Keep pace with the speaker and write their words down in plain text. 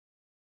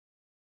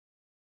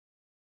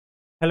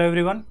Hello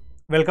everyone,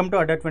 welcome to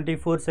ADA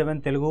 24/7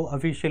 Telugu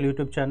official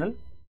YouTube channel.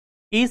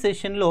 ఈ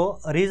సెషన్లో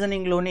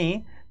రీజనింగ్లోని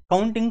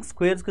counting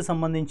స్క్వేర్స్కి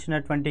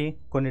సంబంధించినటువంటి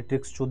కొన్ని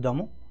ట్రిక్స్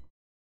చూద్దాము.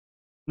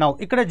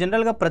 ఇక్కడ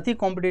జనరల్గా ప్రతి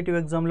కాంపిటేటివ్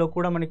ఎగ్జామ్లో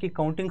కూడా మనకి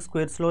కౌంటింగ్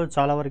స్క్వేర్స్లో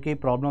చాలా వరకు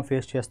ప్రాబ్లం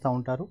ఫేస్ చేస్తూ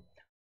ఉంటారు.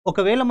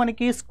 ఒకవేళ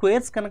మనకి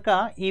స్క్వేర్స్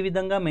కనుక ఈ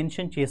విధంగా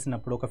మెన్షన్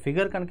చేసినప్పుడు, ఒక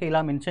ఫిగర్ కనుక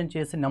ఇలా మెన్షన్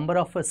చేసి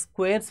number of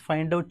squares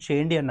find out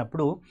చేయండి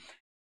అన్నప్పుడు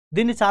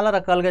దీన్ని చాలా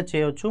రకాలుగా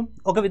చేయవచ్చు.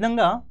 ఒక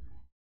విధంగా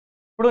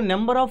ఇప్పుడు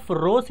నెంబర్ ఆఫ్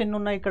రోస్ ఎన్ని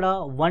ఉన్నాయి, ఇక్కడ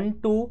 1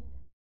 2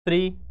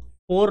 3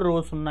 4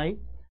 రోస్ ఉన్నాయి,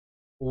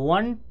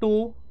 1 2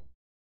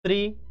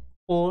 3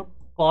 4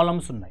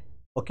 కాలమ్స్ ఉన్నాయి.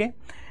 Okay,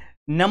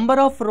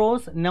 number of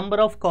rose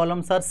number of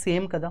columns are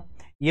same కదా.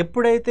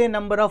 ఎప్పుడైతే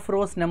number of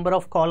rose number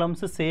of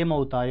columns same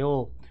అవుతాయో,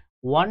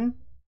 1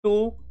 2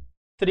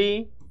 3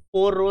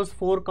 4 రోస్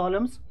 4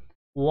 కాలమ్స్,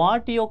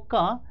 వాటి యొక్క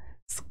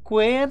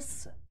స్క్వేర్స్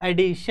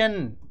అడిషన్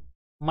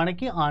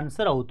మనకి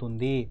ఆన్సర్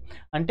అవుతుంది.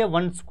 అంటే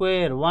 1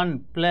 స్క్వేర్ 1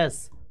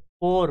 ప్లస్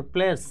 4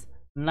 ప్లస్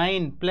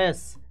 9 ప్లస్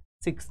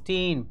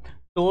 16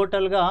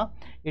 టోటల్గా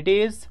ఇట్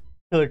ఈస్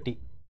 30.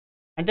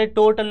 అంటే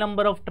టోటల్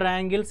నెంబర్ ఆఫ్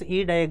ట్రయాంగిల్స్ ఈ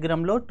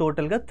డయాగ్రామ్లో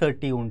టోటల్గా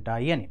 30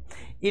 ఉంటాయి అని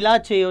ఇలా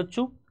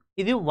చేయొచ్చు.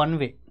 ఇది one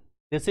way,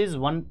 this is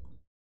one.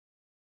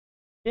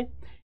 Okay,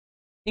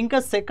 ఇంకా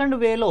సెకండ్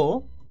వేలో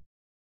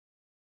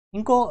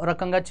ఇంకో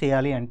రకంగా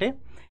చేయాలి. అంటే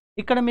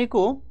ఇక్కడ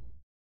మీకు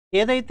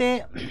ఏదైతే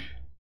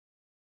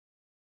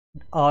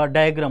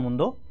డయాగ్రామ్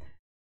ఉందో,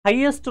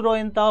 హైయెస్ట్ రో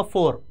ఎంత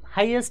 4,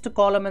 హైయెస్ట్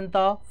కాలం ఎంత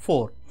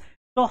 4.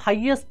 సో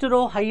హైయెస్ట్ రో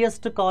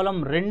హైయెస్ట్ కాలం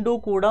రెండు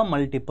కూడా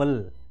మల్టిపుల్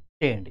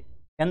చేయండి.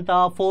 ఎంత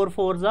 4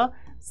 4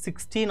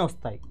 16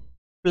 వస్తాయి,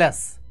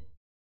 ప్లస్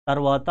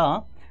తర్వాత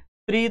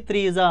 3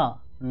 3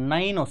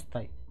 9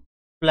 వస్తాయి,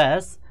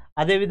 ప్లస్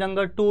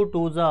అదేవిధంగా 2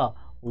 2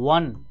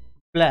 1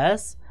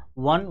 ప్లస్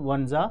 1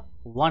 1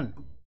 1.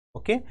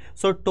 ఓకే,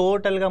 సో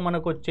టోటల్గా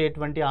మనకు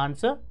వచ్చేటువంటి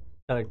ఆన్సర్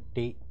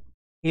 30.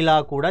 ఇలా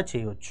కూడా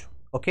చేయవచ్చు.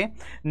 Okay,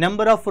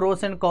 number of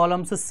rows and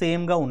columns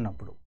సేమ్గా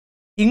ఉన్నప్పుడు.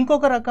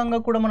 ఇంకొక రకంగా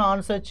కూడా మనం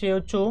ఆన్సర్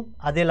చేయొచ్చు.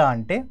 అది ఎలా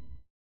అంటే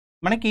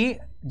మనకి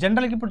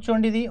జనరల్గా ఇప్పుడు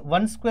చూడండి, ఇది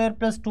 1 square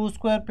plus 2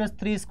 square plus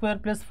 3 square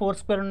plus 4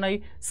 square ఉన్నాయి.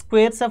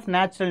 స్క్వేర్స్ ఆఫ్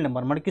న్యాచురల్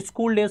నెంబర్ మనకి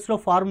స్కూల్ డేస్లో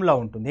ఫార్ములా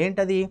ఉంటుంది.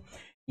 ఏంటది?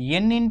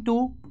 n into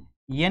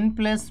n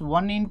plus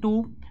 1 into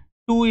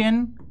 2n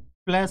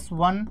plus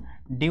 1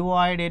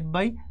 divided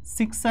by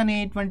 6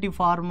 అనేటువంటి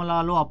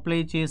ఫార్ములాలో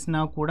అప్లై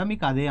చేసినా కూడా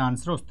మీకు అదే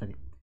ఆన్సర్ వస్తుంది.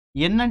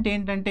 n అంటే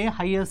ఏంటంటే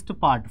highest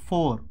part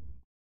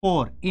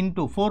 4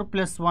 into 4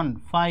 plus 1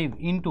 5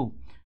 into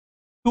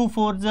 2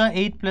 4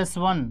 8 plus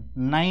 1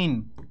 9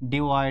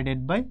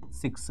 divided by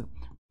 6.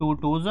 2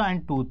 2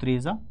 and 2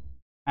 3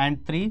 and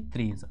 3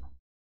 3.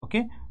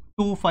 Okay,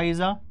 2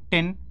 5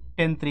 10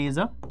 10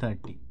 3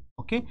 30.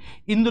 Okay,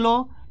 ఇందులో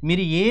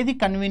మీరు ఏది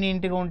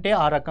కన్వీనియంట్గా ఉంటే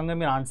ఆ రకంగా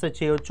మీరు ఆన్సర్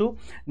చేయొచ్చు.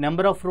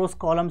 నెంబర్ ఆఫ్ రోస్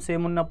కాలమ్స్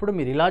ఏమున్నప్పుడు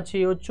మీరు ఇలా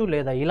చేయొచ్చు,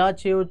 లేదా ఇలా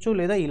చేయొచ్చు,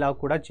 లేదా ఇలా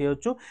కూడా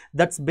చేయొచ్చు.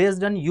 That's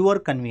based on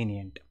your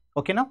convenient.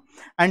 ఓకేనా?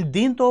 అండ్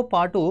దీంతో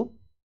పాటు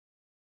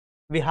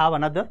వి హ్యావ్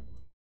అనదర్.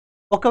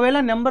 ఒకవేళ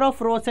number of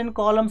rows and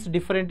columns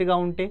డిఫరెంట్గా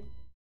ఉంటే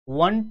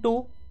 1 2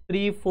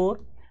 3 4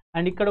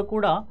 అండ్ ఇక్కడ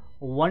కూడా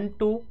 1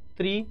 2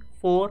 3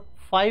 4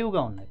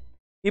 5గా ఉన్నాయి.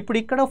 ఇప్పుడు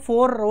ఇక్కడ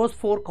 4 రోస్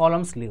 4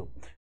 కాలమ్స్ లేవు,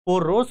 4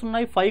 రోస్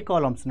ఉన్నాయి, 5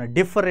 కాలమ్స్ ఉన్నాయి,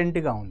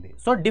 డిఫరెంట్గా ఉంది.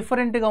 సో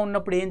డిఫరెంట్గా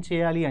ఉన్నప్పుడు ఏం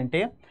చేయాలి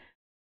అంటే,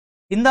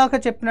 ఇందాక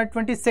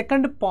చెప్పినటువంటి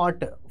second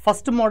part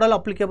first model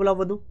applicable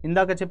అవ్వదు.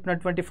 ఇందాక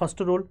చెప్పినటువంటి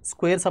ఫస్ట్ రూల్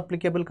స్క్వేర్స్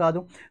అప్లికేబుల్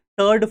కాదు,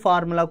 థర్డ్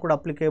ఫార్ములా కూడా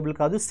అప్లికేబుల్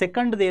కాదు.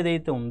 సెకండ్ది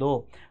ఏదైతే ఉందో,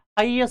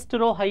 హైయెస్ట్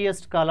రో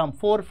highest column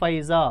 4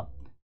 5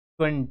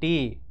 20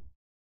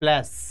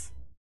 plus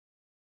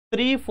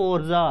 3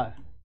 4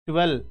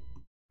 12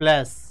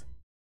 plus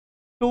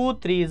 2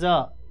 3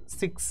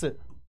 6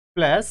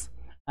 plus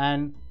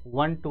and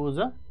 1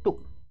 2 2.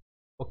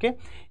 Okay,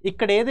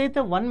 ఇక్కడ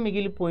ఏదైతే 1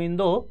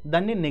 మిగిలిపోయిందో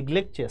దాన్ని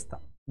నెగ్లెక్ట్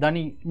చేస్తాం,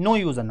 దాని నో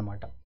యూజ్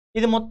అన్నమాట.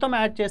 ఇది మొత్తం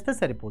యాడ్ చేస్తే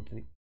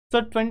సరిపోతుంది. సో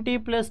 20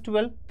 ప్లస్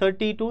 12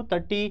 32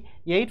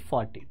 38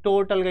 40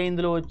 టోటల్గా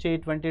ఇందులో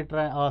వచ్చేటువంటి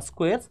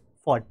స్క్వేర్స్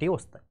 40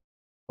 వస్తాయి.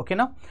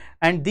 ఓకేనా?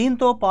 అండ్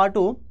దీంతో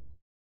పాటు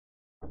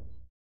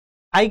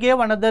I gave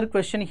another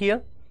question here.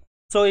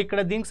 So ఇక్కడ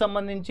దీనికి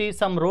సంబంధించి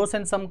some rows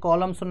and some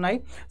columns ఉన్నాయి.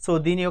 సో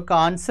దీని యొక్క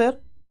ఆన్సర్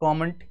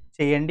కామెంట్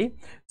చేయండి.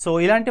 సో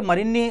ఇలాంటి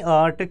మరిన్ని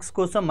ట్రిక్స్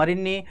కోసం,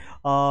 మరిన్ని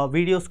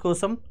వీడియోస్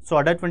కోసం సో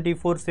ADA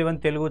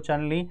 24/7 తెలుగు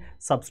ఛానల్ని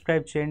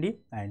సబ్స్క్రైబ్ చేయండి.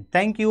 And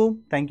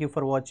thank you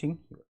for watching.